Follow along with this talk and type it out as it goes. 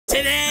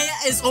Today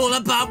is all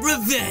about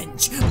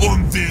revenge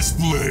on this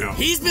player.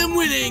 He's been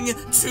winning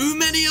too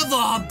many of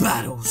our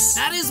battles.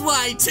 That is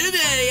why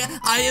today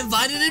I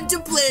invited him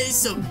to play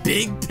some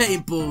big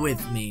paintball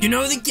with me. You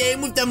know the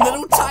game with them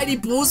little tiny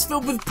balls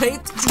filled with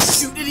paint that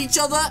you shoot at each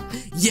other?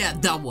 Yeah,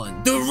 that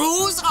one. The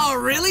rules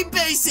are really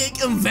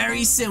basic and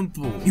very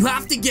simple. You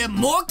have to get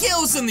more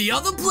kills than the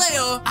other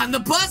player, and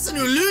the person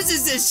who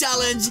loses this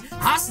challenge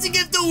has to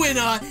give the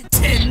winner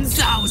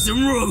 10,000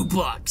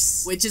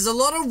 Robux, which is a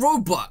lot of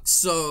Robux,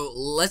 so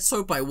let's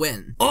hope I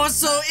win.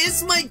 Also,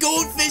 it's my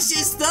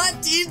goldfish's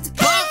 13th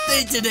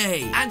birthday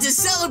today, and to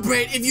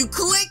celebrate, if you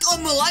click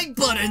on the like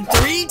button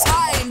 3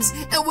 times,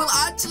 it will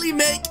actually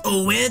make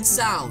a weird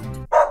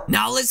sound.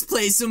 Now let's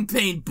play some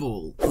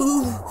paintball.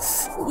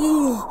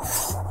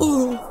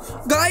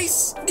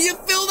 Guys, do you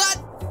feel that?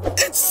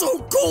 It's so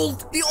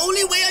cold. The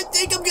only way I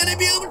think I'm gonna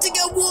be able to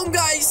get warm,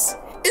 guys,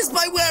 is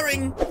by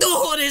wearing the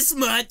hottest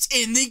merch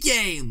in the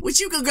game, which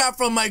you can grab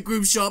from my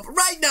group shop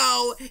right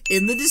now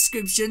in the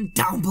description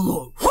down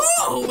below.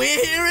 Oh,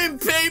 we're here in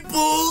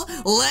paintball.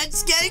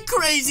 Let's get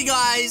crazy,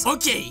 guys.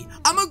 Okay,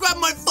 I'm gonna grab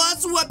my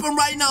first weapon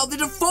right now, the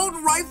default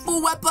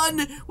rifle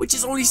weapon, which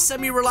is only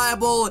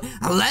semi-reliable.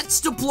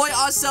 Let's deploy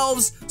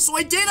ourselves. So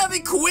I did have a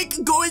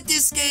quick go at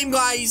this game,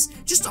 guys,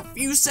 just a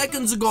few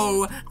seconds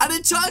ago, and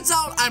it turns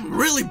out I'm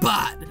really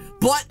bad.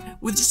 But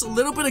with just a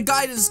little bit of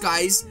guidance,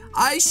 guys,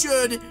 I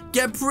should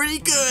get pretty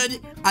good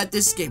at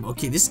this game.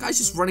 Okay, this guy's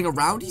just running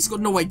around. He's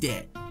got no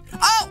idea.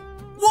 Oh!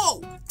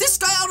 Whoa! This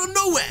guy out of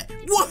nowhere!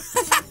 What?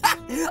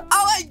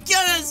 Oh my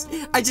goodness!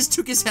 I just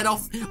took his head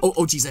off.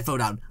 Oh, geez, I fell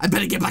down. I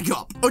better get back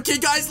up. Okay,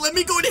 guys, let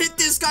me go and hit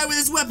this guy with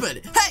his weapon.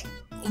 Hey!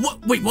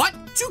 What? Wait, what?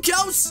 2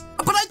 kills?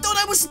 But I thought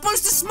I was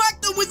supposed to smack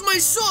them with my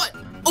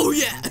sword. Oh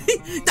yeah,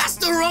 that's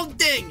the wrong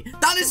thing.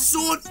 That is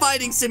sword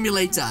fighting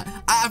simulator.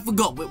 I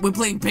forgot, we're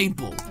playing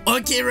paintball.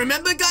 Okay,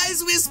 remember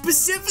guys, we're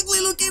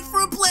specifically looking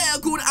for a player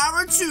called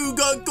ARE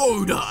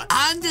VENOM.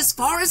 And as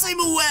far as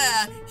I'm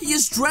aware, he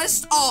is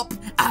dressed up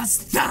as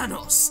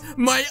Thanos,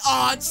 my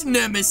arch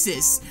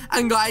nemesis.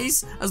 And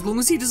guys, as long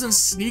as he doesn't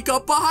sneak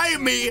up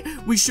behind me,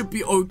 we should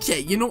be okay.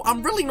 You know,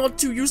 I'm really not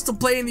too used to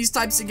playing these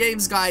types of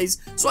games, guys,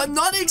 so I'm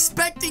not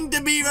expecting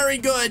to be very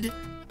good.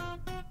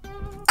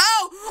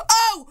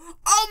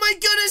 Oh my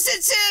goodness,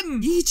 it's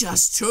him! He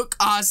just took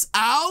us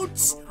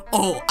out.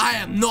 Oh, I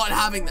am not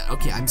having that.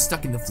 Okay, I'm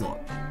stuck in the floor.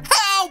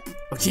 Help!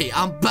 Okay,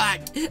 I'm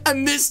back.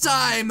 And this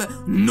time,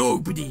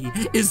 nobody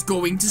is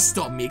going to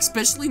stop me,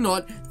 especially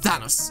not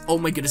Thanos. Oh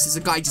my goodness, there's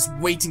a guy just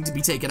waiting to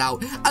be taken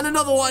out. And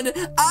another one, and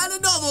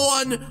another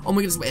one. Oh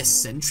my goodness, wait, a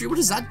sentry? What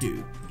does that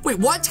do? Wait,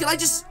 what? Can I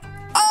just...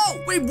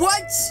 Oh, wait,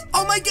 what?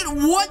 Oh my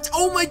goodness, what?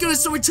 Oh my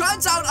goodness, so it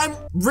turns out I'm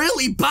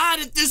really bad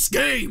at this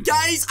game.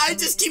 Guys, I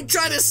just keep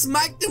trying to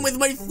smack them with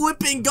my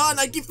flipping gun.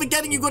 I keep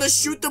forgetting you gotta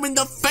shoot them in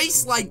the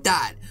face like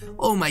that.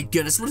 Oh my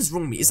goodness, what is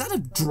wrong with me? Is that a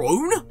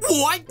drone?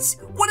 What?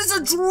 What is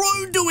a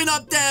drone doing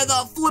up there,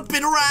 the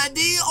flipping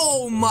Randy?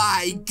 Oh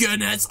my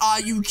goodness,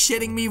 are you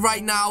kidding me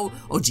right now?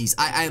 Oh geez,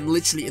 I am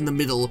literally in the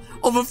middle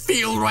of a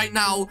field right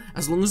now.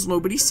 As long as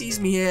nobody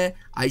sees me here,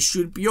 I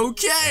should be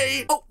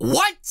okay. Oh,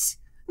 what?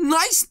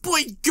 Nice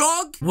point,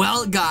 Gog.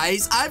 Well,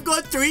 guys, I've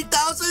got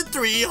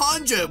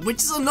 3,300,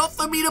 which is enough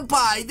for me to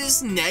buy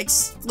this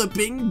next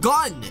flipping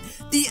gun,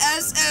 the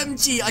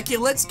SMG. Okay,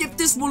 let's give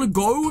this one a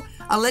go,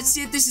 and let's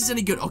see if this is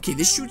any good. Okay,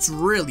 this shoots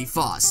really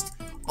fast.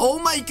 Oh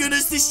my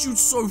goodness, this shoots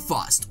so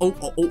fast. Oh,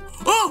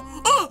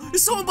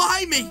 there's someone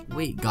behind me.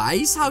 Wait,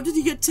 guys, how did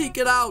he get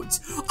taken out?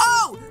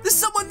 Oh, there's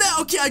someone there.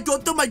 Okay, I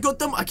got them.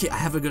 Okay, I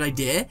have a good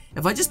idea.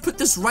 If I just put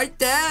this right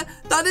there,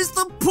 that is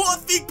the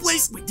perfect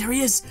place. Wait, there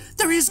he is.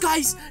 There he is,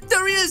 guys.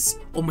 There he is.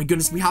 Oh my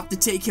goodness, we have to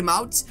take him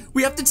out. It's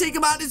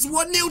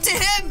 1-0 to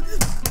him.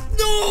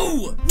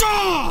 No.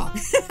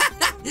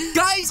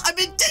 Guys, I've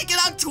been taken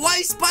out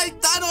twice by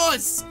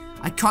Thanos.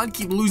 I can't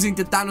keep losing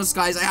to Thanos,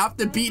 guys. I have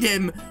to beat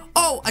him.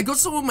 Oh, I got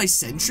some of my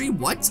sentry?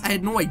 What? I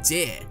had no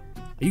idea.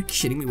 Are you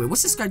kidding me? Wait,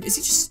 what's this guy? Is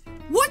he just...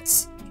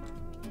 What?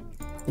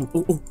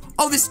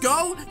 Oh, this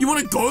go? You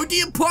want to go,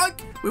 dear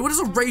pug? Wait, what does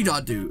a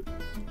radar do?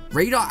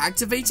 Radar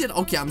activated?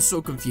 Okay, I'm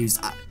so confused.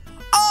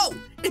 Oh,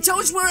 it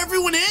tells you where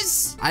everyone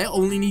is? I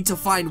only need to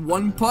find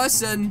one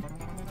person.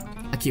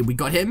 Okay, we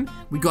got him.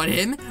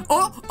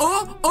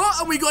 Oh,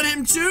 and we got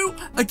him too.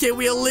 Okay,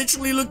 we are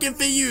literally looking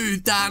for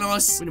you,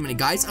 Thanos. Wait a minute,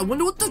 guys. I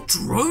wonder what the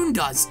drone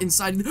does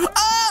inside.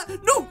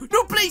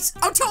 No, please.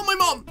 I'll tell my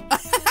mom.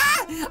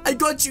 I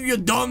got you, you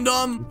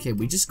dum-dum. Okay,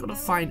 we just gotta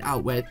find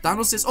out where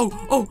Thanos is. Oh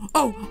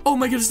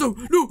my goodness, no.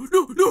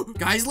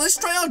 Guys, let's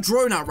try our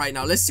drone out right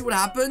now. Let's see what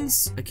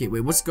happens. Okay,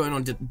 wait, what's going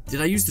on? Did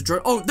I use the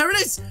drone? Oh, there it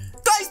is.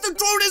 Guys, the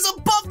drone is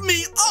above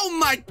me. Oh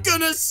my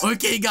goodness.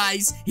 Okay,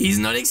 guys, he's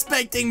not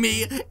expecting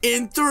me.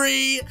 In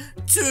 3,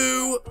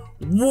 2,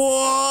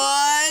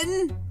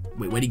 1.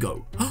 Wait, where'd he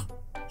go?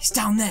 He's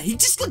down there. He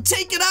just got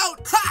taken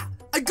out. Ha!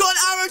 I got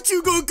Arrow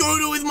to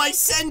go with my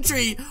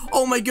sentry.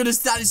 Oh my goodness,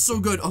 that is so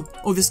good.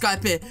 Oh, this guy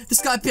up here.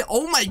 This guy up here.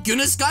 Oh my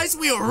goodness, guys,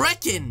 we are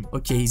wrecking.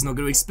 Okay, he's not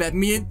gonna expect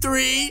me in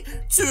 3,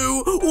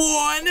 2,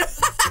 1.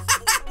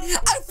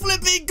 I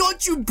flipping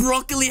got you,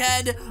 broccoli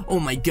head. Oh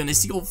my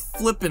goodness, he go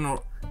flipping.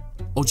 Oh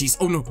jeez.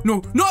 Oh no,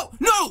 no, no,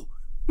 no.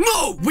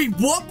 No! Wait,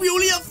 what? We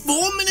only have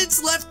 4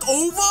 minutes left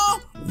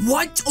over?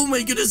 What? Oh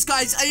my goodness,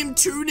 guys. I am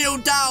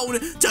 2-0 down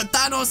to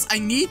Thanos. I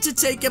need to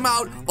take him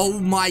out. Oh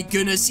my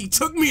goodness, he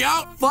took me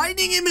out.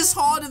 Finding him is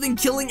harder than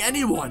killing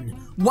anyone.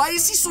 Why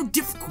is he so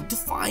difficult to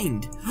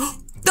find?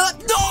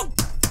 No!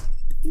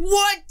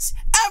 What?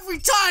 Every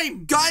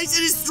time! Guys,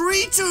 it is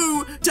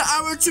 3-2 to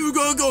Arrow to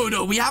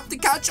go. We have to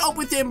catch up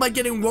with him by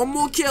getting 1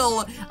 more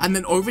kill and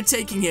then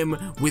overtaking him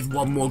with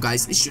 1 more,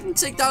 guys. It shouldn't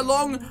take that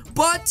long,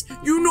 but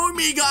you know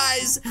me,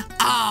 guys.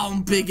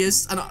 I'm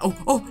biggest. And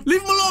oh,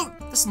 leave him alone.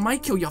 That's my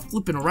kill. You're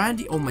flipping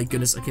Randy. Oh my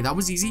goodness. Okay, that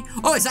was easy.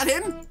 Oh, is that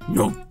him?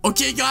 No.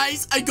 Okay,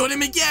 guys, I got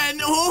him again.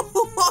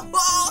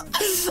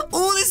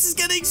 Oh, this is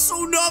getting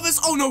so nervous.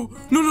 Oh,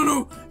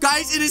 no.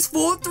 Guys, it is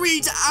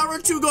 4-3 to Arrow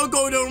to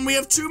go, and we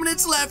have 2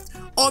 minutes left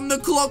on the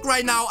clock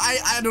right now.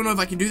 I don't know if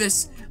I can do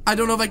this. I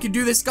don't know if I can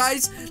do this,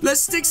 guys.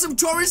 Let's stick some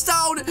turrets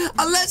down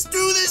and let's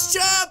do this,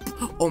 chap.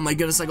 Oh my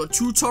goodness, I got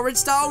 2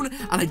 turrets down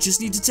and I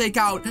just need to take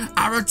out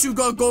Arrow to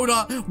go.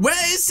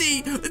 Where is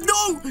he?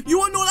 No,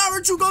 you are not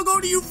Arrow to go,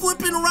 you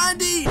flipping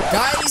Randy.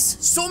 Guys,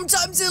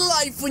 sometimes in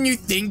life when you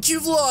think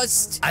you've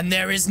lost and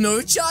there is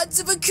no chance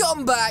of a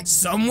comeback,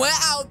 somewhere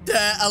out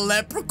there a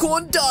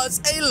leprechaun does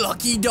a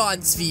lucky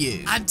dance for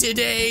you. And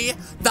today,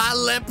 that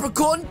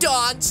leprechaun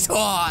danced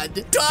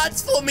hard.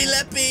 Dance for me,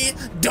 Leppy.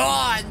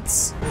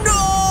 Dance.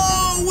 No!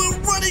 We're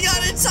running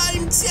out of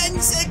time. 10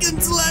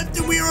 seconds left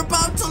and we are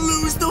about to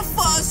lose the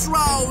first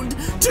round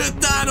to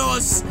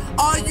Thanos.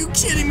 Are you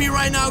kidding me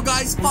right now,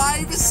 guys?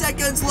 5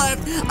 seconds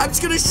left. I'm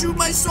just gonna shoot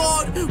my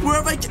sword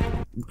wherever I can.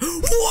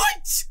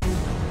 What?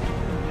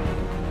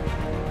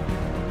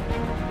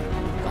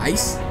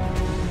 Guys?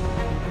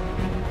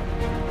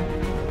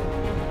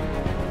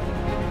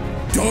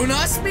 Don't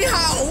ask me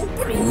how,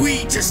 but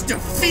we just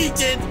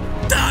defeated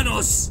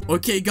Thanos.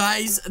 Okay,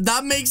 guys,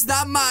 that makes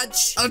that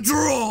match a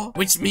draw,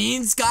 which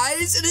means,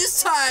 guys, it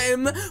is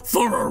time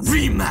for a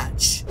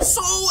rematch.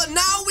 So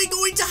now we're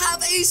going to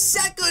have a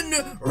second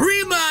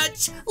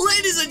rematch,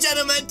 ladies and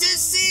gentlemen, to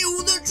see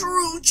who the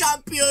true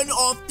champion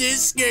of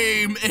this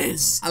game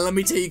is. And let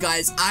me tell you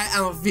guys, I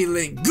am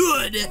feeling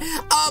good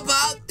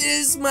about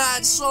this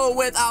match. So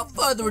without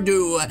further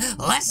ado,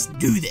 let's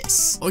do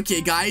this.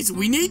 Okay, guys,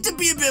 we need to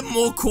be a bit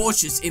more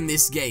cautious in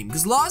this game,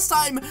 because last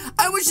time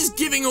I was just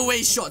giving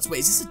away shots.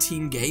 Wait, is this a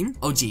team game?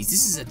 Oh, geez,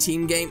 this is a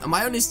team game. Am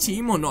I on his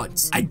team or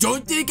not? I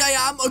don't think I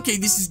am. Okay,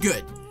 this is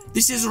good.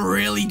 This is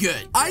really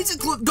good.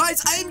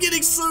 Guys, I am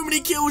getting so many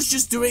kills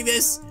just doing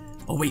this.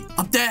 Oh, wait,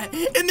 up there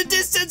in the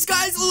distance,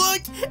 guys,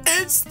 look,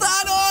 it's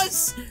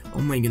Thanos. Oh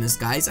my goodness,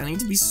 guys, I need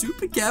to be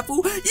super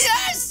careful.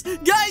 Yes,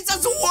 guys,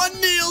 that's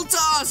 1-0 to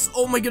us.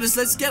 Oh my goodness,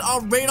 let's get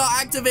our radar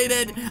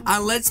activated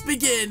and let's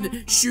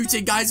begin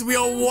shooting, guys. We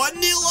are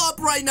 1-0 up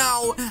right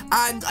now,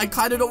 and I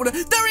kind of don't want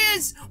to. There he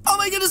is. Oh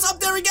my goodness, up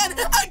there again,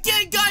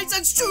 guys.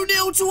 That's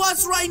 2-0 to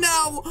us right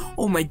now.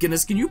 Oh my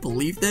goodness, can you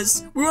believe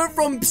this? We went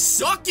from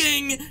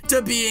sucking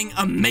to being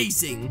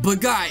amazing. But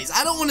guys,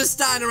 I don't want to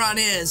stand around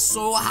here.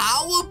 So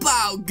how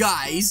about,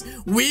 guys,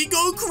 we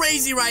go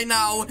crazy right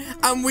now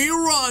and we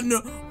run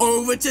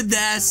over to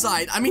their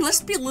side? I mean,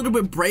 let's be a little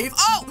bit brave.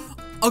 Oh,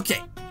 okay.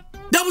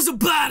 That was a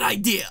bad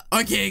idea.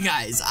 Okay,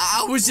 guys,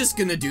 I was just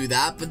gonna do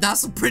that, but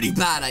that's a pretty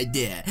bad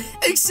idea.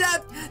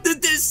 Except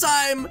that this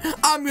time,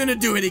 I'm gonna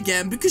do it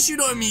again, because you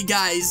know me,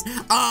 guys.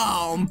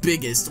 Oh, I'm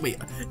biggest. Wait,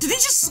 did he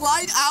just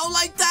slide out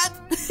like that?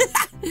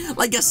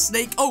 Like a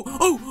snake?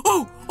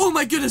 Oh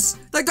my goodness.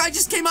 That guy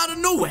just came out of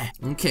nowhere.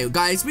 Okay,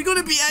 guys, we're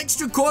gonna be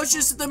extra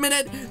cautious at the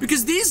minute,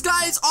 because these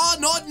guys are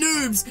not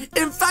noobs.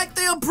 In fact,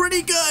 they are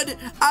pretty good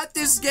at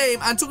this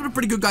game. And talking to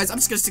pretty good guys, I'm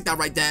just gonna stick that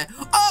right there.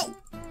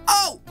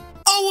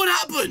 Oh, what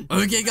happened?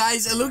 Okay,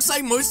 guys, it looks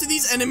like most of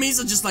these enemies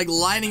are just like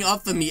lining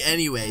up for me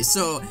anyway,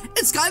 so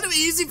it's kind of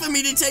easy for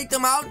me to take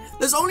them out.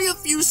 There's only a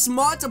few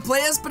smarter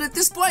players, but at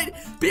this point,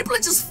 people are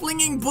just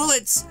flinging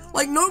bullets.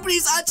 Like,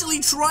 nobody's actually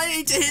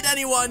trying to hit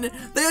anyone.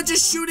 They are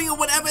just shooting at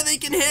whatever they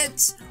can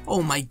hit.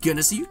 Oh my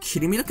goodness, are you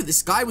kidding me? Look at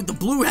this guy with the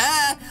blue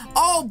hair.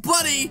 Oh,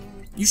 buddy.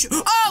 You should.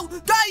 Oh,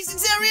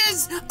 guys, there he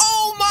is.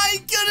 Oh my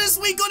goodness,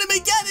 we got him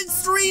again.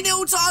 It's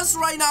 3-0 to us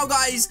right now,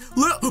 guys.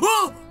 Look.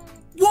 Oh.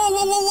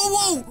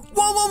 Whoa.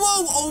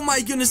 Oh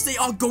my goodness, they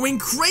are going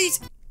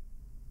crazy.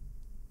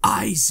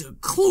 Isaac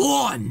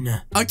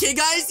Klon. Okay,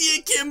 guys, the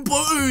Akimbo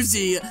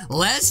Uzi.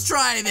 Let's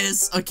try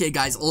this. Okay,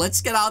 guys, let's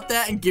get out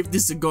there and give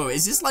this a go.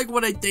 Is this like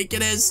what I think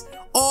it is?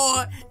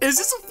 Or is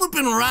this a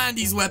flipping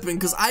Randy's weapon?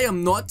 Because I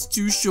am not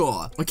too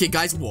sure. Okay,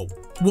 guys, whoa.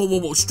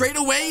 Straight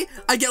away,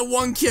 I get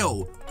 1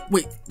 kill.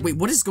 Wait,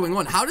 what is going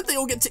on? How did they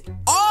all get to...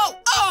 Oh,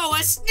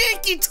 a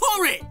sneaky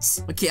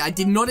turret! Okay, I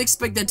did not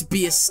expect there to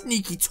be a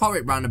sneaky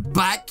turret round the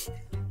back.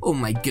 Oh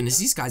my goodness,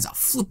 these guys are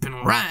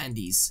flipping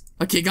randies.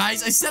 Okay,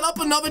 guys, I set up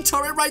another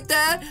turret right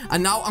there,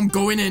 and now I'm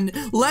going in.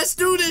 Let's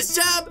do this,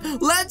 champ.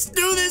 Let's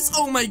do this.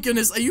 Oh my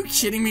goodness, are you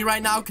kidding me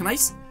right now? Can I...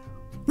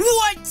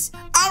 What?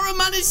 ARE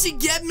managed to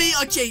get me.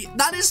 Okay,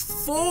 that is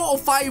 4 or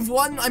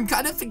 5-1. I'm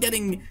kind of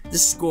forgetting the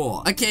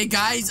score. Okay,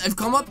 guys, I've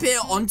come up here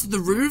onto the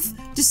roof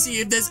to see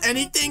if there's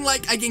anything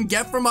like I can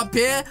get from up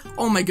here.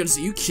 Oh my goodness,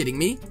 are you kidding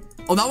me?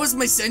 Oh, that was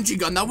my sentry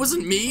gun. That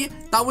wasn't me.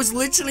 That was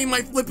literally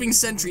my flipping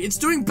sentry. It's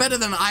doing better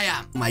than I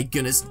am. My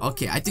goodness.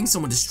 Okay, I think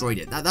someone destroyed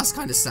it. That's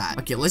kind of sad.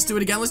 Okay, let's do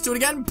it again. Let's do it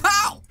again.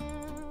 Pow!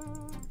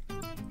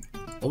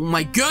 Oh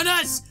my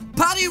goodness!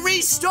 Patty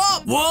Reese,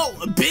 stop! Whoa,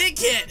 a big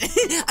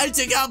hit! I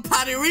took out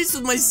Patty Reese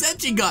with my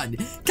sentry gun.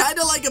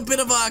 Kinda like a bit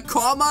of a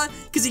karma,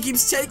 because he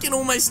keeps taking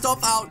all my stuff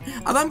out,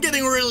 and I'm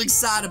getting really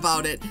sad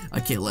about it.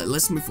 Okay,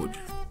 let's move forward.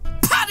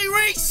 Patty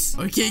Reese!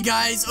 Okay,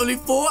 guys, only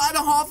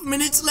 4.5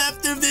 minutes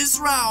left of this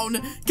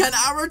round. Can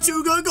ARE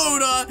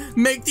VENOM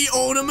make the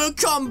ultimate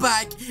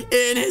comeback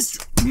in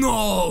history?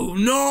 No,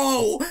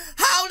 no!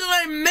 How did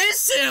I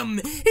miss him?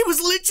 He was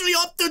literally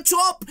up the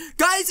top.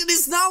 Guys, it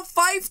is now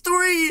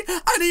 5-3,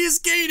 and he is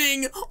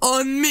gaining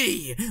on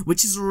me,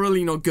 which is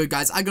really not good,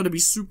 guys. I gotta be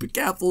super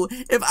careful.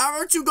 If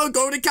ARE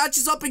VENOM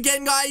catches up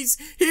again, guys,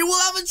 he will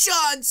have a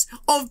chance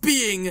of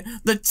being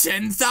the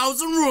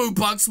 10,000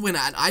 Robux winner,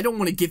 and I don't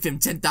want to give him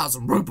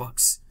 10,000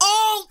 Robux.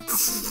 Oh!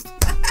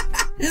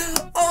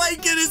 Oh my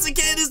goodness,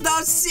 again, it is now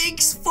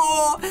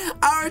 6-4.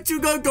 ARE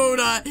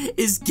VENOM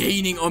is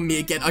gaining on me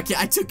again. Okay,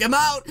 I took him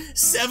out.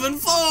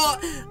 7-4.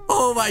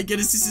 Oh my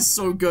goodness, this is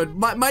so good.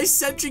 My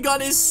sentry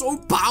gun is so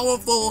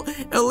powerful.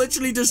 It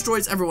literally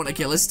destroys everyone.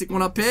 Okay, let's stick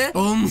one up here.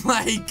 Oh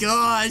my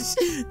gosh.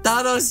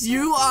 Thanos,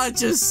 you are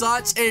just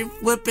such a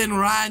flippin'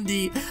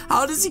 randy.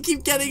 How does he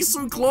keep getting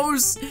so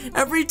close?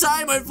 Every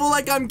time I feel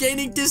like I'm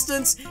gaining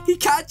distance, he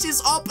catches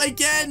up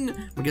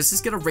again. I guess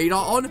let's get a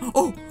radar on.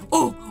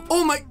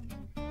 Oh my...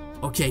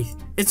 Okay,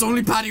 it's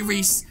only Patty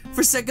Reese.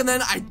 For a second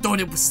then, I thought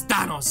it was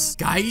Thanos.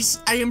 Guys,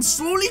 I am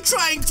slowly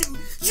trying to,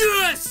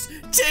 yes,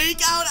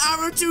 take out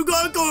ARE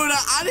VENOM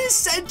and his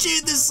sentry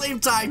at the same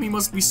time. He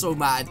must be so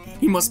mad.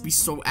 He must be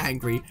so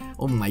angry.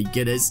 Oh my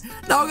goodness.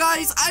 Now,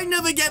 guys, I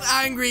never get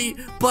angry,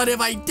 but if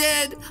I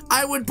did,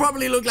 I would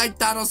probably look like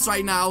Thanos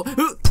right now.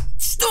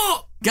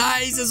 Stop!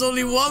 Guys, there's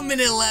only 1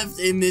 minute left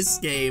in this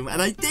game,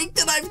 and I think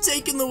that I've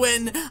taken the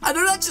win. I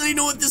don't actually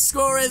know what the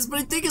score is, but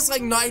I think it's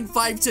like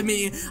 9-5 to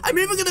me. I'm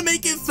even gonna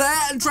make it fair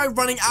and try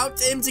running out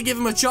to him to give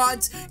him a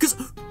chance, because...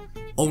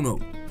 Oh no.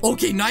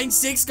 Okay,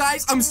 9-6,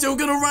 guys. I'm still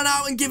gonna run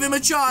out and give him a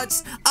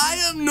chance. I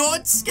am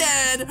not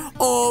scared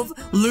of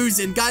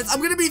losing. Guys,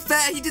 I'm gonna be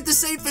fair. He did the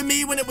same for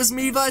me when it was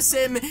me versus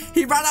him.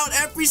 He ran out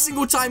every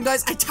single time,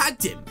 guys. I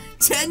tagged him.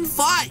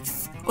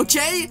 10-5.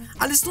 Okay?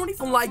 And it's not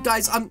even like,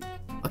 guys,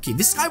 Okay,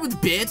 this guy with the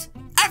beard,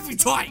 every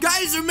time.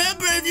 Guys,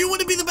 remember, if you want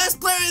to be the best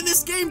player in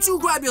this game, to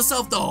grab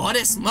yourself the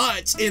hottest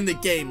merch in the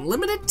game.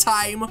 Limited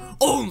time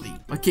only.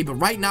 Okay, but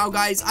right now,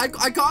 guys, I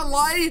can't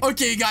lie.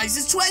 Okay, guys,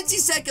 there's 20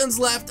 seconds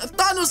left.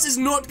 Thanos is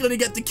not going to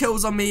get the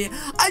kills on me.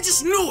 I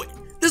just knew it.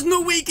 There's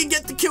no way he can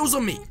get the kills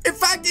on me. In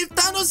fact, if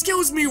Thanos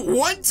kills me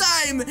one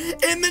time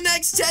in the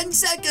next 10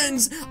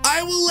 seconds,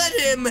 I will let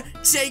him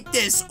take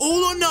this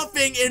all or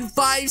nothing in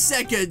 5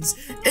 seconds.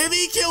 If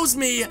he kills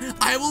me,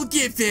 I will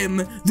give him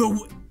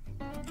the...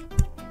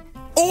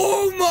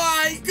 Oh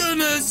my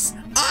goodness!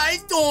 I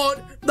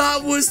thought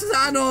that was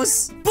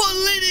Thanos. But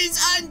ladies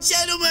and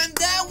gentlemen,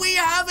 there we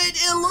have it.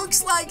 It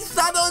looks like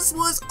Thanos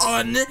was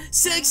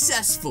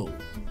unsuccessful.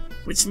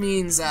 Which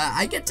means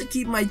I get to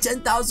keep my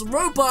 10,000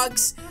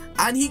 Robux,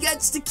 and he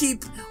gets to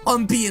keep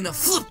on being a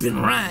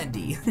flippin'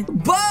 randy.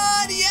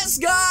 But yes,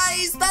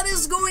 guys, that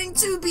is going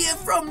to be it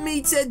from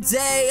me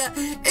today.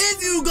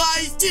 If you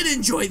guys did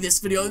enjoy this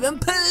video, then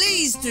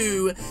please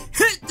do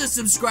hit the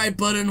subscribe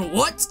button.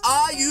 What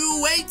are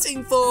you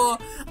waiting for?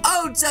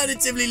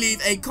 Alternatively,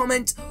 leave a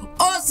comment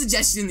or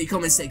suggestion in the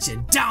comment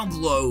section down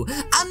below.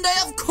 And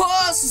I, of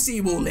course, will see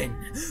you all in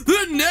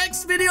the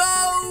next video.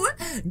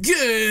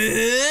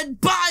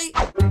 Goodbye.